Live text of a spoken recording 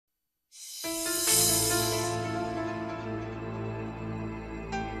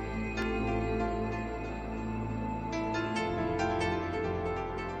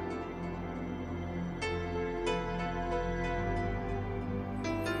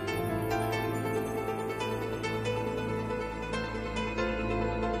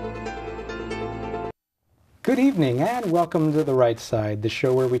Good evening and welcome to The Right Side, the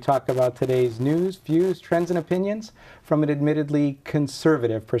show where we talk about today's news, views, trends, and opinions from an admittedly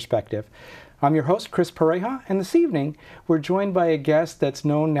conservative perspective. I'm your host, Chris Pareja, and this evening we're joined by a guest that's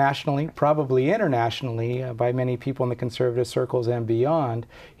known nationally, probably internationally, by many people in the conservative circles and beyond.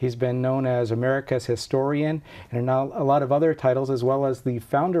 He's been known as America's historian and a lot of other titles, as well as the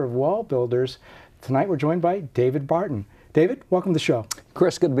founder of Wall Builders. Tonight we're joined by David Barton. David, welcome to the show.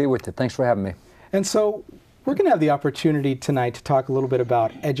 Chris, good to be with you. Thanks for having me. And so we're going to have the opportunity tonight to talk a little bit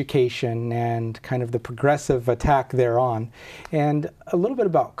about education and kind of the progressive attack thereon, and a little bit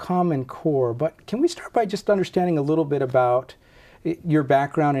about Common Core. But can we start by just understanding a little bit about your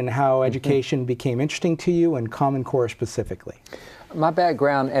background and how education became interesting to you, and Common Core specifically? My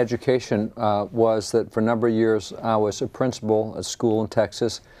background in education was that for a number of years I was a principal at a school in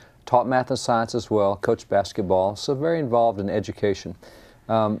Texas, taught math and science as well, coached basketball, so very involved in education.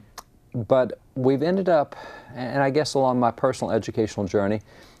 But we've ended up, and I guess along my personal educational journey,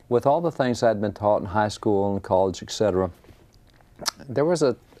 with all the things I'd been taught in high school and college, etc., there was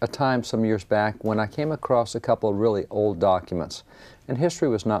a time some years back when I came across a couple of really old documents. And history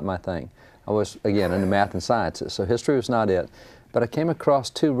was not my thing. I was, again, into math and sciences, so history was not it. But I came across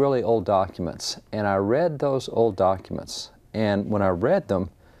two really old documents, and I read those old documents. And when I read them,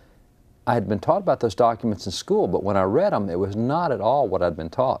 I had been taught about those documents in school, but when I read them, it was not at all what I'd been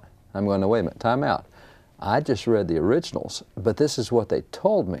taught. I'm going, no, wait a minute, time out. I just read the originals, but this is what they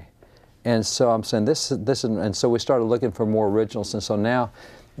told me. And so I'm saying and so we started looking for more originals, and so now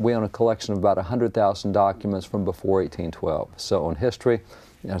we own a collection of about 100,000 documents from before 1812. So on history,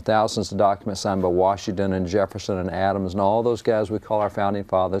 thousands of documents signed by Washington and Jefferson and Adams and all those guys we call our founding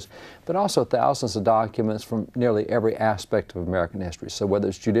fathers, but also thousands of documents from nearly every aspect of American history. So whether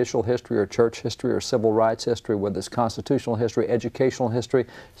it's judicial history or church history or civil rights history, whether it's constitutional history, educational history,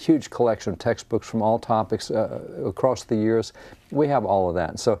 huge collection of textbooks from all topics across the years, we have all of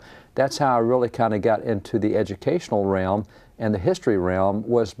that. So that's how I really kind of got into the educational realm. And the history realm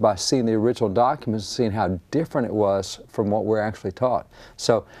was by seeing the original documents and seeing how different it was from what we're actually taught.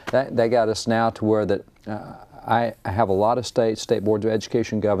 So that got us now to where that I have a lot of state boards of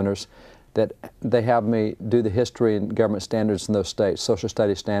education governors that they have me do the history and government standards in those states, social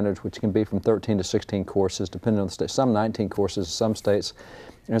studies standards, which can be from 13 to 16 courses, depending on the state, some 19 courses in some states.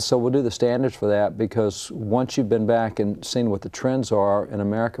 And so we'll do the standards for that, because once you've been back and seen what the trends are in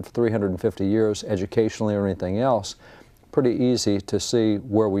America for 350 years, educationally or anything else, pretty easy to see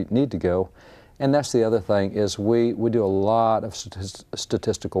where we need to go. And that's the other thing, is we do a lot of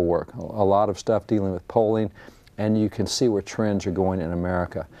statistical work, a lot of stuff dealing with polling, and you can see where trends are going in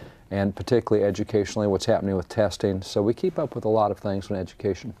America, and particularly educationally, what's happening with testing. So we keep up with a lot of things in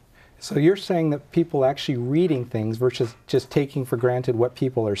education. So you're saying that people actually reading things versus just taking for granted what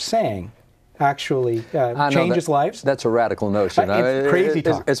people are saying actually changes lives? That's a radical notion. It's crazy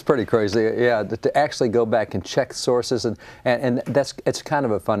talk. It's pretty crazy, yeah, to actually go back and check sources. And it's kind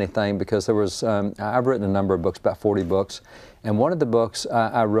of a funny thing, because there was, I've written a number of books, about 40 books, and one of the books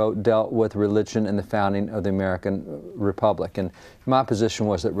I wrote dealt with religion and the founding of the American Republic. And my position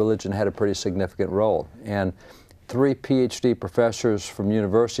was that religion had a pretty significant role. And 3 PhD professors from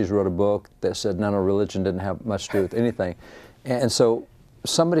universities wrote a book that said no, religion didn't have much to do with anything. And so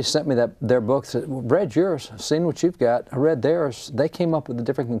somebody sent me their book, said, well, read yours, seen what you've got, I read theirs. They came up with a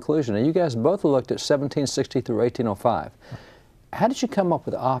different conclusion. And you guys both looked at 1760 through 1805. How did you come up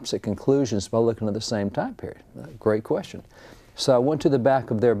with opposite conclusions by looking at the same time period? Great question. So I went to the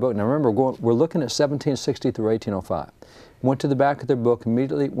back of their book. Now remember, we're looking at 1760 through 1805. Went to the back of their book,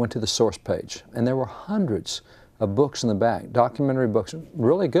 immediately went to the source page. And there were hundreds of books in the back, documentary books,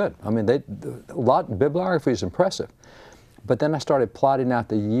 really good. I mean, bibliography is impressive. But then I started plotting out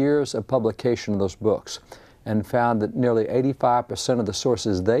the years of publication of those books, and found that nearly 85% of the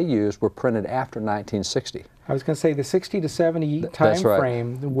sources they used were printed after 1960. I was going to say the 60 to 70 time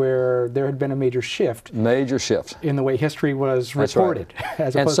frame where there had been a major shift. Major shift. In the way history was reported,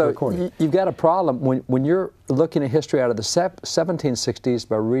 as opposed to recorded. You've got a problem when you're looking at history out of the 1760s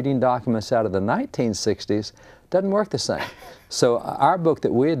by reading documents out of the 1960s. Doesn't work the same. So our book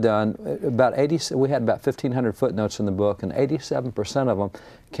that we had done, we had about 1,500 footnotes in the book, and 87% of them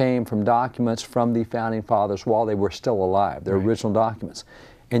came from documents from the founding fathers while they were still alive, their original documents.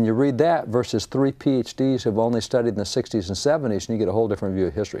 And you read that versus 3 PhDs who've only studied in the 60s and 70s, and you get a whole different view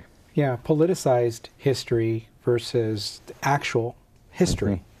of history. Yeah, politicized history versus actual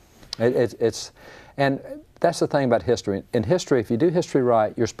history. And that's the thing about history. In history, if you do history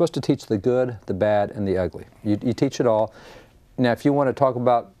right, you're supposed to teach the good, the bad, and the ugly. You teach it all. Now, if you want to talk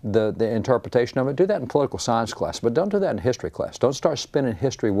about the interpretation of it, do that in political science class, but don't do that in history class. Don't start spinning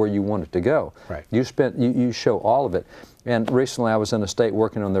history where you want it to go. Right. You show all of it. And recently I was in a state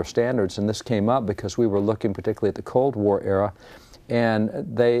working on their standards, and this came up because we were looking particularly at the Cold War era, and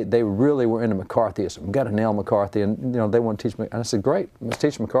they really were into McCarthyism. We've got to nail McCarthy, and they want to teach me. And I said, great, let's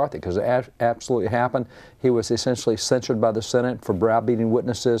teach McCarthy, because it absolutely happened. He was essentially censured by the Senate for browbeating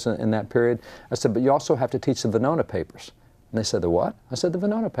witnesses in that period. I said, but you also have to teach the Venona Papers. And they said, the what? I said, the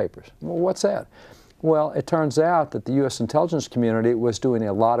Venona Papers. Well, what's that? Well, it turns out that the U.S. intelligence community was doing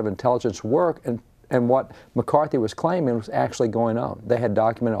a lot of intelligence work, and what McCarthy was claiming was actually going on. They had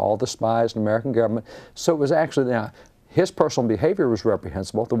documented all the spies in the American government. So it was actually, now, his personal behavior was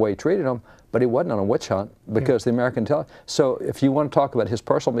reprehensible, the way he treated them, but he wasn't on a witch hunt because the American intelligence. So if you want to talk about his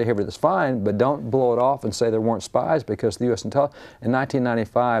personal behavior, that's fine, but don't blow it off and say there weren't spies, because the U.S. intelligence, in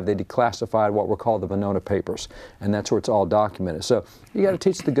 1995, they declassified what were called the Venona Papers, and that's where it's all documented. So you got to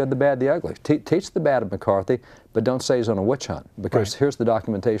teach the good, the bad, the ugly. Teach the bad of McCarthy, but don't say he's on a witch hunt, because here's the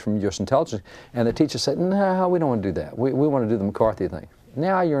documentation from U.S. intelligence, and the teacher said, no, we don't want to do that. We want to do the McCarthy thing.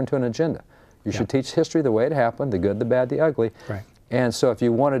 Now you're into an agenda. You should teach history the way it happened, the good, the bad, the ugly. Right. And so if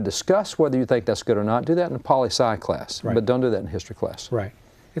you want to discuss whether you think that's good or not, do that in a poli-sci class, but don't do that in history class. Right.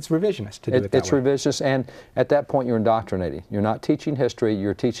 It's revisionist to do it that way. It's revisionist, and at that point you're indoctrinating. You're not teaching history,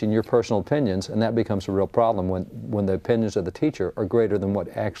 you're teaching your personal opinions, and that becomes a real problem when the opinions of the teacher are greater than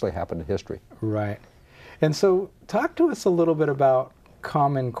what actually happened in history. Right. And so talk to us a little bit about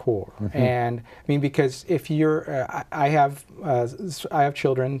Common Core. And I mean, because if you're, I have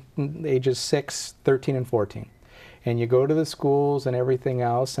children ages 6, 13, and 14, and you go to the schools and everything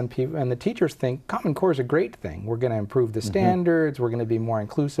else, and the teachers think Common Core is a great thing. We're going to improve the standards. We're going to be more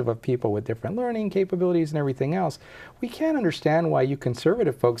inclusive of people with different learning capabilities and everything else. We can't understand why you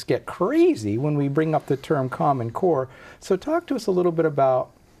conservative folks get crazy when we bring up the term Common Core. So talk to us a little bit about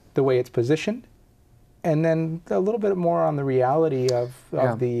the way it's positioned, and then a little bit more on the reality of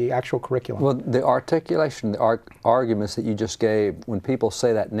the actual curriculum. Well, the articulation, the arguments that you just gave, when people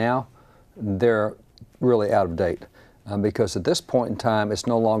say that now, they're really out of date. Because at this point in time, it's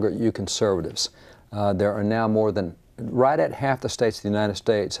no longer you conservatives. There are now more than, right at half the states of the United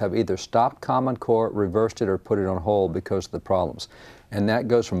States have either stopped Common Core, reversed it, or put it on hold because of the problems. And that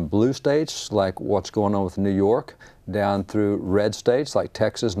goes from blue states, like what's going on with New York, down through red states like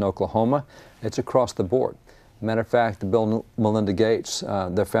Texas and Oklahoma. It's across the board. Matter of fact, the Bill and Melinda Gates,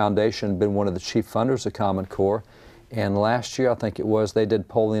 their foundation, been one of the chief funders of Common Core. And last year, I think it was, they did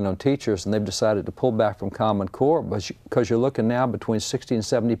polling on teachers, and they've decided to pull back from Common Core because you're looking now between 60 and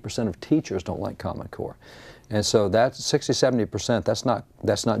 70% of teachers don't like Common Core. And so that's 60, 70%,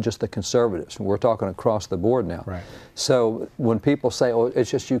 that's not just the conservatives. We're talking across the board now. Right. So when people say, oh, it's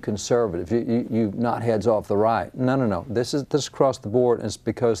just you conservative, you knot heads off the right. No, no, no. This is across the board, and it's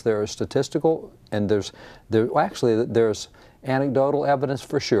because there is statistical, and there's anecdotal evidence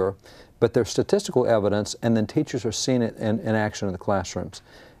for sure, but there's statistical evidence, and then teachers are seeing it in action in the classrooms.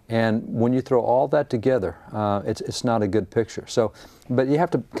 And when you throw all that together, it's not a good picture. So, but you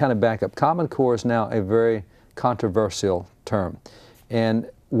have to kind of back up. Common Core is now a very controversial term. And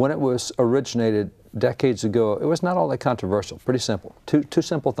when it was originated decades ago, it was not all that controversial, pretty simple. Two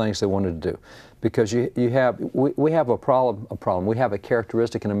simple things they wanted to do. Because we have a problem. We have a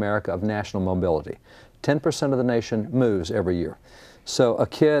characteristic in America of national mobility. 10% of the nation moves every year. So a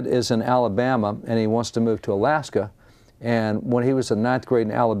kid is in Alabama and he wants to move to Alaska, and when he was in 9th grade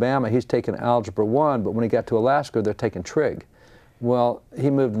in Alabama, he's taking Algebra 1, but when he got to Alaska, they're taking trig. Well, he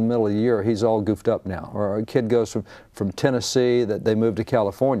moved in the middle of the year, he's all goofed up now. Or a kid goes from Tennessee, that they moved to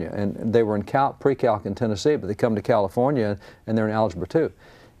California, and they were in pre-calc in Tennessee, but they come to California and they're in Algebra 2.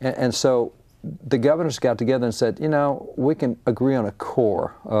 And so the governors got together and said, you know, we can agree on a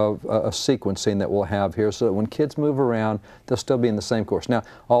core of a sequencing that we'll have here so that when kids move around, they'll still be in the same course. Now,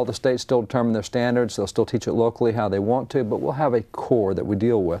 all the states still determine their standards, they'll still teach it locally how they want to, but we'll have a core that we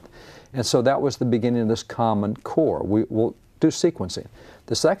deal with. And so that was the beginning of this Common Core. We'll do sequencing.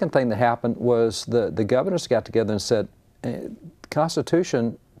 The second thing that happened was the governors got together and said, the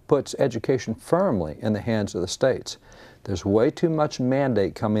Constitution puts education firmly in the hands of the states. There's way too much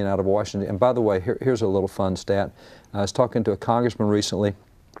mandate coming out of Washington. And by the way, here's a little fun stat. I was talking to a congressman recently,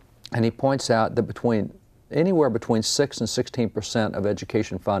 and he points out that anywhere between 6 and 16% of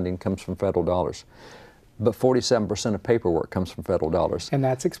education funding comes from federal dollars. But 47% of paperwork comes from federal dollars. And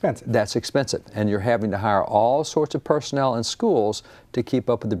that's expensive. That's expensive. And you're having to hire all sorts of personnel in schools to keep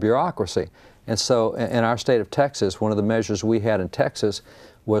up with the bureaucracy. And so in our state of Texas, one of the measures we had in Texas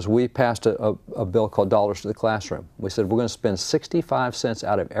was we passed a bill called Dollars to the Classroom. We said we're going to spend 65 cents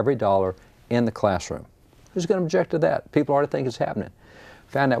out of every dollar in the classroom. Who's going to object to that? People already think it's happening.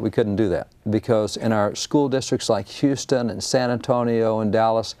 Found out we couldn't do that because in our school districts like Houston and San Antonio and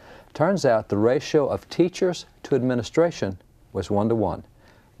Dallas, turns out the ratio of teachers to administration was 1-to-1.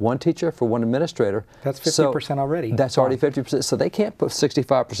 One teacher for one administrator. That's 50% already. That's already 50%. So they can't put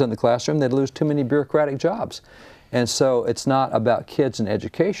 65% in the classroom. They'd lose too many bureaucratic jobs. And so it's not about kids and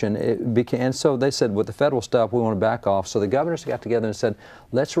education. And so they said, with the federal stuff, we want to back off. So the governors got together and said,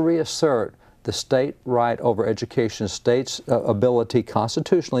 let's reassert the state right over education, state's ability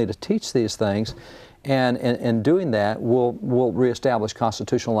constitutionally to teach these things. And in doing that, we'll reestablish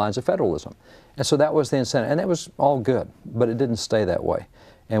constitutional lines of federalism. And so that was the incentive. And that was all good, but it didn't stay that way.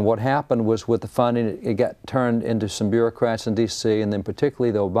 And what happened was with the funding, it got turned into some bureaucrats in D.C., and then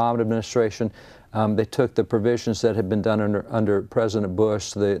particularly the Obama administration, they took the provisions that had been done under President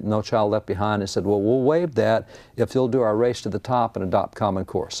Bush, the No Child Left Behind, and said, well, we'll waive that if you'll do our race to the top and adopt Common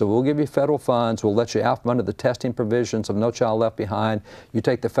Core. So we'll give you federal funds, we'll let you out from under the testing provisions of No Child Left Behind, you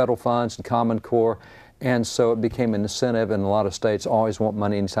take the federal funds and Common Core, and so it became an incentive, and a lot of states always want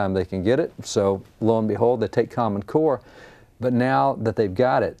money anytime they can get it. So lo and behold, they take Common Core. But now that they've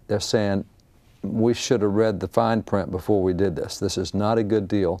got it, they're saying, we should have read the fine print before we did this. This is not a good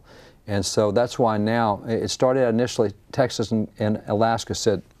deal. And so that's why now, it started out initially, Texas and Alaska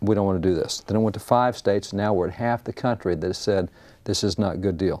said, we don't want to do this. Then it went to 5 states, now we're at half the country that said, this is not a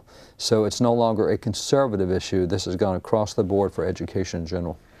good deal. So it's no longer a conservative issue. This has gone across the board for education in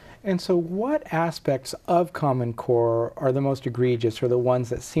general. And so what aspects of Common Core are the most egregious, or the ones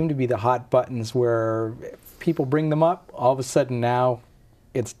that seem to be the hot buttons where people bring them up, all of a sudden now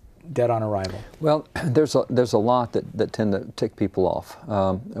it's dead on arrival? Well, there's a lot that tend to tick people off.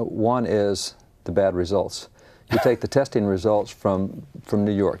 One is the bad results. You take the testing results from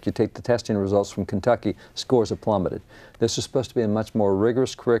New York, you take the testing results from Kentucky, scores have plummeted. This is supposed to be a much more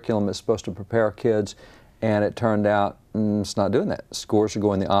rigorous curriculum. It's supposed to prepare kids, and it turned out it's not doing that. Scores are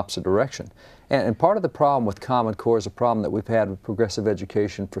going the opposite direction. And part of the problem with Common Core is a problem that we've had with progressive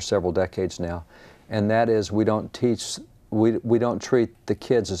education for several decades now, and that is we don't treat the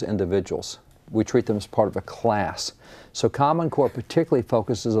kids as individuals. We treat them as part of a class. So Common Core particularly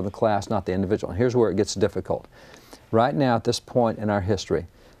focuses on the class, not the individual. And here's where it gets difficult. Right now, at this point in our history,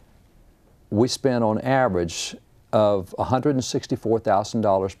 we spend on average of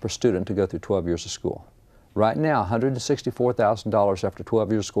 $164,000 per student to go through 12 years of school. Right now, $164,000 after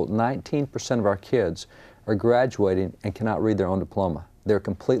 12 years of school, 19% of our kids are graduating and cannot read their own diploma. They're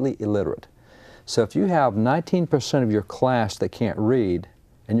completely illiterate. So if you have 19% of your class that can't read,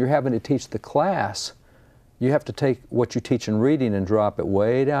 and you're having to teach the class, you have to take what you teach in reading and drop it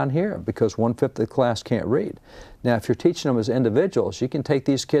way down here, because 1/5 of the class can't read. Now, if you're teaching them as individuals, you can take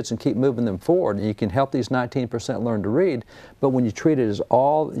these kids and keep moving them forward, and you can help these 19% learn to read, but when you treat it as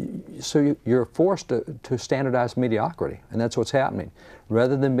all, so you're forced to standardize mediocrity, and that's what's happening.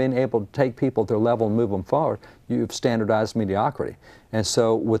 Rather than being able to take people at their level and move them forward, you've standardized mediocrity. And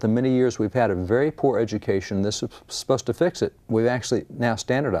so with the many years we've had a very poor education, this is supposed to fix it. We've actually now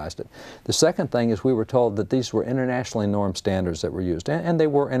standardized it. The second thing is we were told that these were internationally normed standards that were used, and they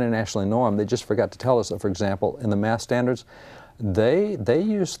were internationally normed. They just forgot to tell us that, for example, in the math standards, they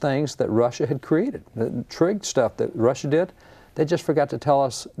used things that Russia had created. The trig stuff that Russia did, they just forgot to tell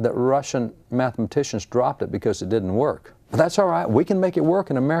us that Russian mathematicians dropped it because it didn't work. But that's all right. We can make it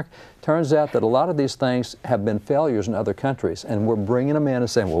work in America. Turns out that a lot of these things have been failures in other countries, and we're bringing them in and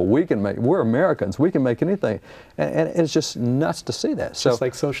saying, well, we're Americans, we can make anything. And it's just nuts to see that. Just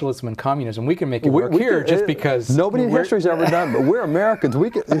like socialism and communism, we can make it work here just because... Nobody in history's ever done, but we're Americans. We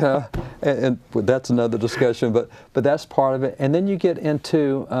can, and that's another discussion, but that's part of it. And then you get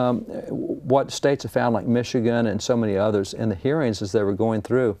into what states have found, like Michigan and so many others, in the hearings as they were going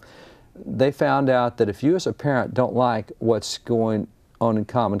through. They found out that if you as a parent don't like what's going on in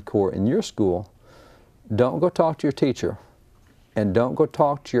Common Core in your school, don't go talk to your teacher, and don't go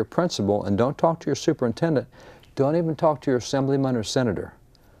talk to your principal, and don't talk to your superintendent. Don't even talk to your assemblyman or senator.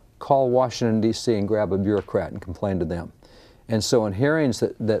 Call Washington, D.C. and grab a bureaucrat and complain to them. And so in hearings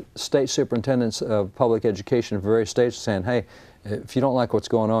that state superintendents of public education in various states are saying, hey, if you don't like what's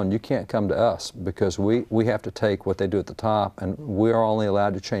going on, you can't come to us, because we have to take what they do at the top, and we are only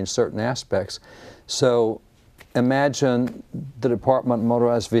allowed to change certain aspects. So imagine the Department of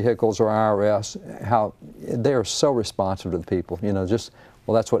Motorized Vehicles, or IRS, how they are so responsive to the people.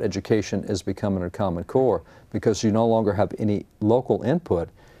 Well, that's what education is becoming a Common Core, because you no longer have any local input.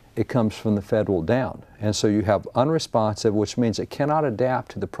 It comes from the federal down. And so you have unresponsive, which means it cannot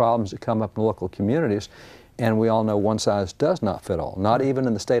adapt to the problems that come up in local communities. And we all know one size does not fit all, not even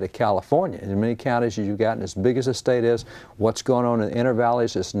in the state of California. In many counties you've got, and as big as the state is, what's going on in the inner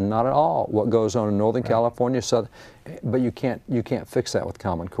valleys is not at all what goes on in Northern California. So, but you can't fix that with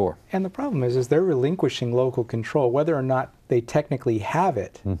Common Core. And the problem is they're relinquishing local control, whether or not they technically have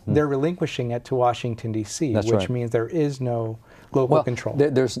it. They're relinquishing it to Washington, D.C., which means there is no local control.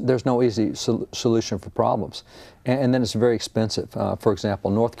 There's no easy solution for problems. And then it's very expensive. For example,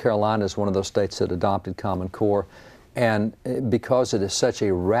 North Carolina is one of those states that adopted Common Core. And because it is such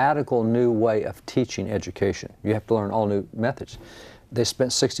a radical new way of teaching education, you have to learn all new methods. They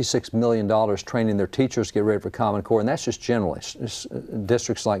spent $66 million training their teachers to get ready for Common Core, and that's just generally.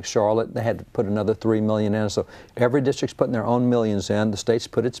 Districts like Charlotte, they had to put another $3 million in. So every district's putting their own millions in. The state's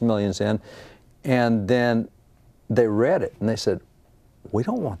put its millions in. And then they read it, and they said, we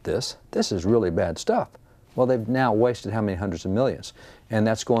don't want this. This is really bad stuff. Well, they've now wasted how many hundreds of millions? And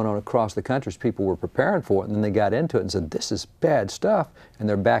that's going on across the country. People were preparing for it, and then they got into it and said, this is bad stuff, and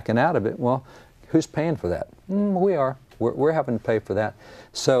they're backing out of it. Well, who's paying for that? We are. We're having to pay for that.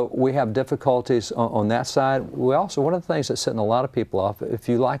 So we have difficulties on that side. We also, one of the things that's setting a lot of people off, if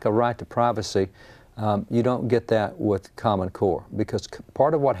you like a right to privacy, you don't get that with Common Core, because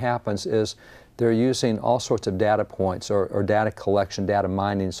part of what happens is they're using all sorts of data points or data collection, data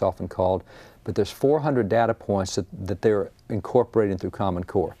mining it's often called, but there's 400 data points that they're incorporating through Common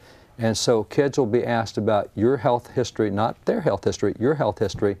Core. And so kids will be asked about your health history, not their health history, your health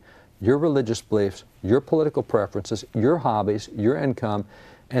history, your religious beliefs, your political preferences, your hobbies, your income.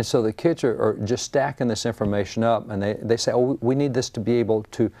 And so the kids are just stacking this information up, and they say, oh, we need this to be able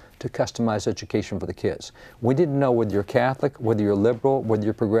to customize education for the kids. We need to know whether you're Catholic, whether you're liberal, whether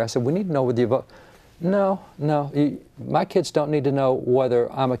you're progressive. We need to know whether you vote. No, my kids don't need to know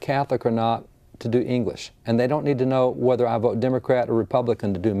whether I'm a Catholic or not to do English. And they don't need to know whether I vote Democrat or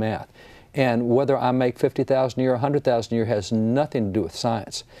Republican to do math. And whether I make $50,000 a year or $100,000 a year has nothing to do with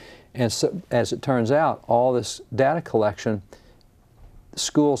science. And so, as it turns out, all this data collection,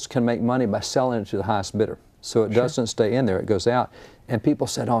 schools can make money by selling it to the highest bidder. So it doesn't stay in there, it goes out. And people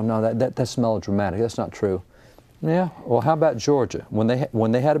said, oh no, that's melodramatic, that's not true. Yeah, well how about Georgia? When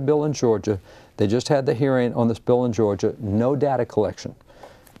they had a bill in Georgia, they just had the hearing on this bill in Georgia, no data collection.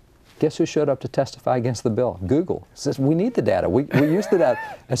 Guess who showed up to testify against the bill? Google. It says, we need the data, we use the data.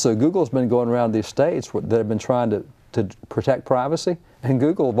 And so Google's been going around these states that have been trying to protect privacy, and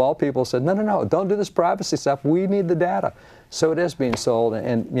Google, of all people, said, no, don't do this privacy stuff, we need the data. So it is being sold,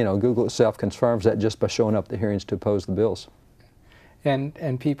 and you know, Google itself confirms that just by showing up at the hearings to oppose the bills.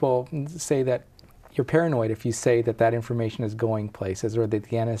 And people say that you're paranoid if you say that that information is going places, or that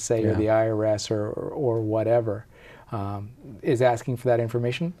the NSA or the IRS or whatever is asking for that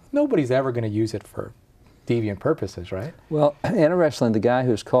information. Nobody's ever going to use it for deviant purposes, right? Well, interestingly, the guy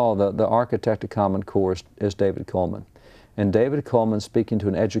who's called the architect of Common Core is David Coleman. And David Coleman, speaking to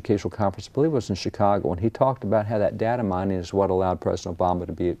an educational conference, I believe it was in Chicago, and he talked about how that data mining is what allowed President Obama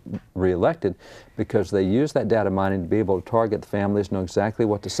to be reelected, because they used that data mining to be able to target the families, know exactly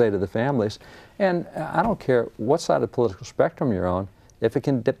what to say to the families. And I don't care what side of the political spectrum you're on, if it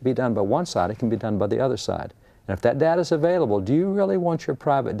can be done by one side, it can be done by the other side. And if that data is available, do you really want your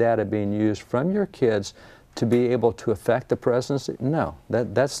private data being used from your kids to be able to affect the presidency? No,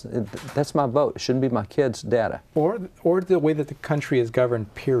 that's my vote. It shouldn't be my kids' data. Or the way that the country is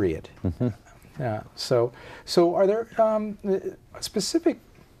governed, period. So are there specific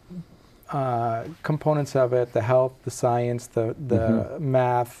components of it, the health, the science, the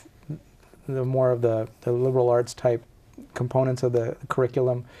math, the more of the liberal arts type components of the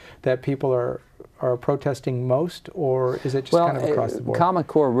curriculum that people are protesting most, or is it just kind of across the board? Common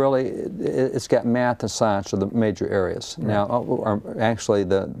Core really, it's got math and science are the major areas. Right. Now, actually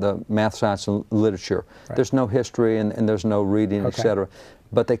the math, science, and literature. Right. There's no history and there's no reading, etc.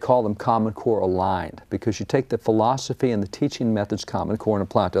 But they call them Common Core aligned, because you take the philosophy and the teaching methods Common Core and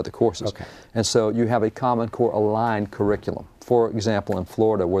apply it to other courses. And so you have a Common Core aligned curriculum. For example, in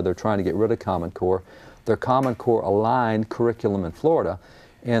Florida, where they're trying to get rid of Common Core, their Common Core aligned curriculum in Florida,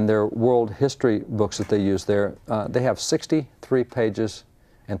 and their world history books that they use there, they have 63 pages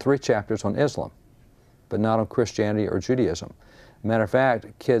and 3 chapters on Islam, but not on Christianity or Judaism. Matter of fact,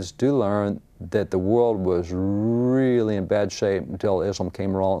 kids do learn that the world was really in bad shape until Islam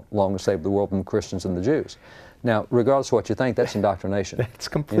came along and saved the world from the Christians and the Jews. Now, regardless of what you think, that's indoctrination. That's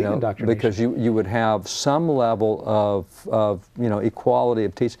complete indoctrination. Because you would have some level of equality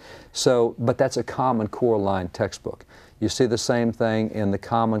of teaching. So, but that's a Common Core aligned textbook. You see the same thing in the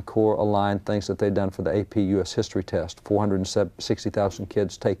Common Core aligned things that they've done for the AP U.S. History Test. 460,000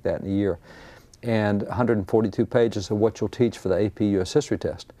 kids take that in a year. And 142 pages of what you'll teach for the AP U.S. History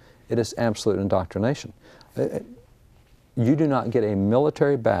Test. It is absolute indoctrination. You do not get a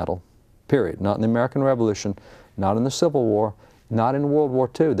military battle, period, not in the American Revolution, not in the Civil War, not in World War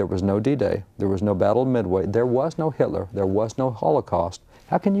II. There was no D-Day, there was no Battle of Midway, there was no Hitler, there was no Holocaust.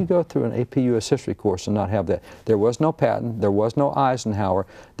 How can you go through an AP US history course and not have that? There was no Patton, there was no Eisenhower,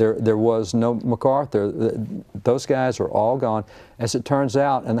 there was no MacArthur. Those guys are all gone. As it turns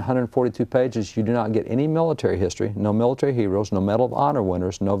out, in the 142 pages, you do not get any military history, no military heroes, no Medal of Honor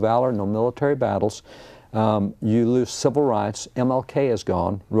winners, no valor, no military battles. You lose civil rights. MLK is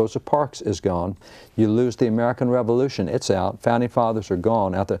gone. Rosa Parks is gone. You lose the American Revolution. It's out. Founding Fathers are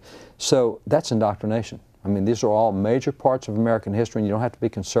gone out there. So that's indoctrination. I mean, these are all major parts of American history, and you don't have to be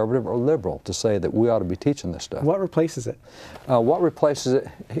conservative or liberal to say that we ought to be teaching this stuff. What replaces it? What replaces it?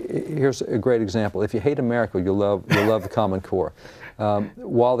 Here's a great example. If you hate America, you'll love the Common Core.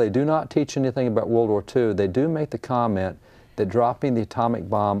 While they do not teach anything about World War II, they do make the comment that dropping the atomic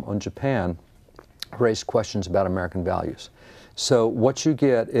bomb on Japan raised questions about American values. So what you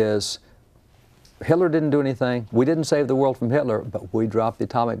get is Hitler didn't do anything. We didn't save the world from Hitler, but we dropped the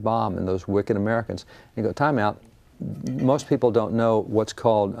atomic bomb and those wicked Americans. You go, time out. Most people don't know what's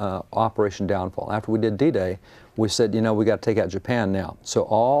called Operation Downfall. After we did D-Day, we said, you know, we got to take out Japan now. So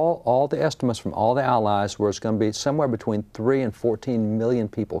all the estimates from all the allies were it's going to be somewhere between 3 and 14 million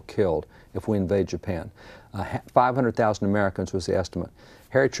people killed if we invade Japan. 500,000 Americans was the estimate.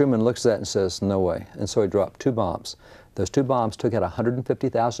 Harry Truman looks at that and says, no way. And so he dropped 2 bombs. Those 2 bombs took out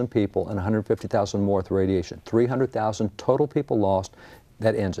 150,000 people and 150,000 more with radiation. 300,000 total people lost.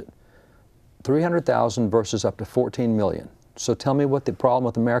 That ends it. 300,000 versus up to 14 million. So tell me what the problem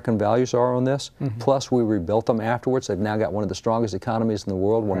with American values are on this. Plus, we rebuilt them afterwards. They've now got one of the strongest economies in the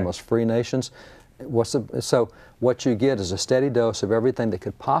world, one of the most free nations. So what you get is a steady dose of everything that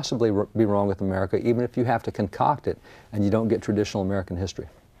could possibly be wrong with America, even if you have to concoct it, and you don't get traditional American history.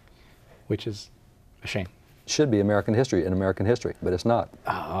 Which is a shame. Should be American history in American history, but it's not.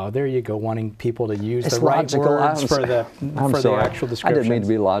 Oh, there you go, wanting people to use it's the right logical. words for the actual description. I didn't mean to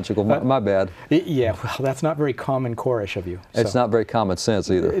be logical. My bad. Yeah, well, that's not very Common Core-ish of you. So. It's not very common sense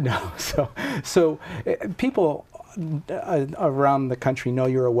either. No. So people around the country know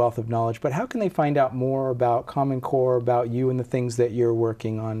you're a wealth of knowledge, but how can they find out more about Common Core, about you and the things that you're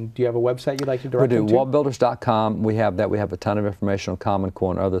working on? Do you have a website you'd like to direct them to? We do. Wallbuilders.com. We have that. We have a ton of information on Common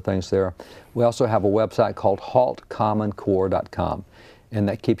Core and other things there. We also have a website called haltcommoncore.com, and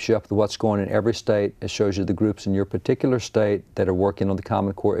that keeps you up with what's going on in every state. It shows you the groups in your particular state that are working on the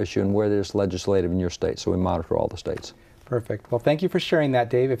Common Core issue and where there's legislative in your state, so we monitor all the states. Perfect. Well, thank you for sharing that,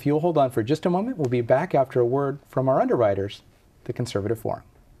 Dave. If you'll hold on for just a moment, we'll be back after a word from our underwriters, the Conservative Forum.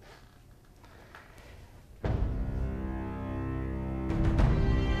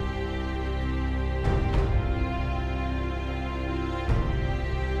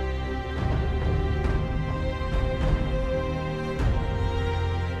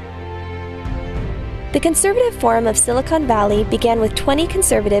 The Conservative Forum of Silicon Valley began with 20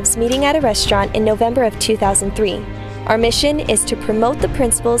 conservatives meeting at a restaurant in November of 2003. Our mission is to promote the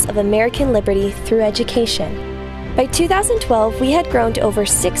principles of American liberty through education. By 2012, we had grown to over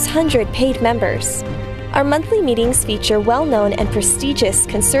 600 paid members. Our monthly meetings feature well-known and prestigious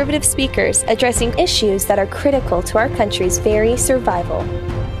conservative speakers addressing issues that are critical to our country's very survival.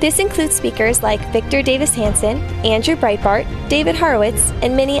 This includes speakers like Victor Davis Hanson, Andrew Breitbart, David Horowitz,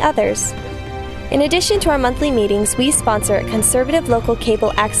 and many others. In addition to our monthly meetings, we sponsor a conservative local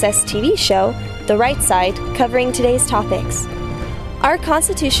cable access TV show, The Right Side, covering today's topics. Our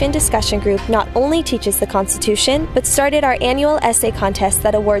Constitution discussion group not only teaches the Constitution, but started our annual essay contest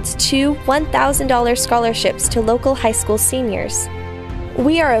that awards 2 $1,000 scholarships to local high school seniors.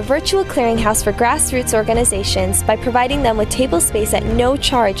 We are a virtual clearinghouse for grassroots organizations by providing them with table space at no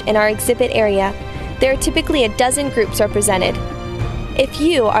charge in our exhibit area. There are typically a dozen groups represented. If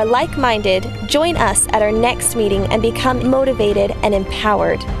you are like-minded, join us at our next meeting and become motivated and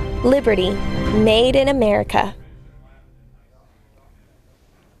empowered. Liberty, made in America.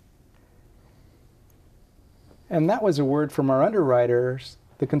 And that was a word from our underwriters,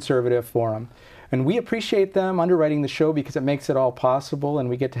 the Conservative Forum. And we appreciate them underwriting the show because it makes it all possible, and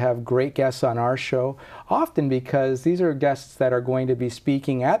we get to have great guests on our show, often because these are guests that are going to be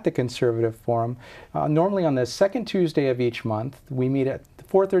speaking at the Conservative Forum, normally on the second Tuesday of each month. We meet at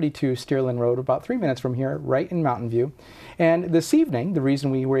 432 Steerland Road, about 3 minutes from here, right in Mountain View. And this evening, the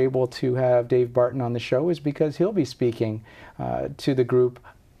reason we were able to have Dave Barton on the show is because he'll be speaking to the group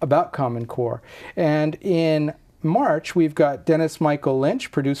about Common Core. And in March, we've got Dennis Michael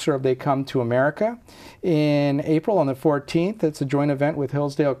Lynch, producer of They Come to America. In April, on the 14th, it's a joint event with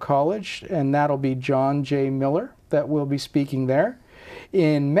Hillsdale College, and that'll be John J. Miller that will be speaking there.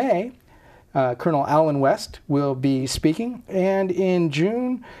 In May, Colonel Alan West will be speaking, and in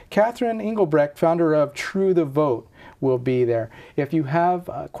June, Catherine Engelbrecht, founder of True the Vote, will be there. If you have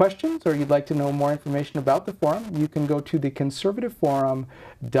questions or you'd like to know more information about the forum, you can go to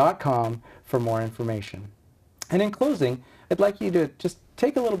theconservativeforum.com for more information. And in closing, I'd like you to just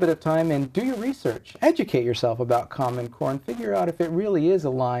take a little bit of time and do your research. Educate yourself about Common Core and figure out if it really is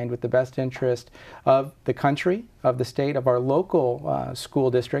aligned with the best interest of the country, of the state, of our local school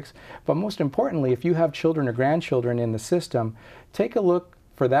districts. But most importantly, if you have children or grandchildren in the system, take a look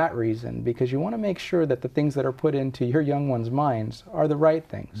for that reason, because you want to make sure that the things that are put into your young ones' minds are the right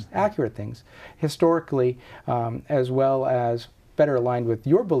things, accurate things, historically, as well as better aligned with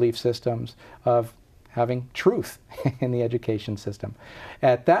your belief systems of having truth in the education system.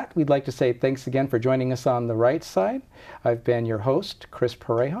 At that, we'd like to say thanks again for joining us on The Right Side. I've been your host, Chris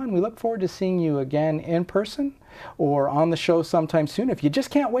Pareja, and we look forward to seeing you again in person or on the show sometime soon. If you just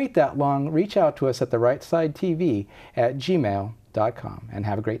can't wait that long, reach out to us at therightside.tv@gmail.com, and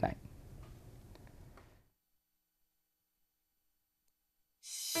have a great night.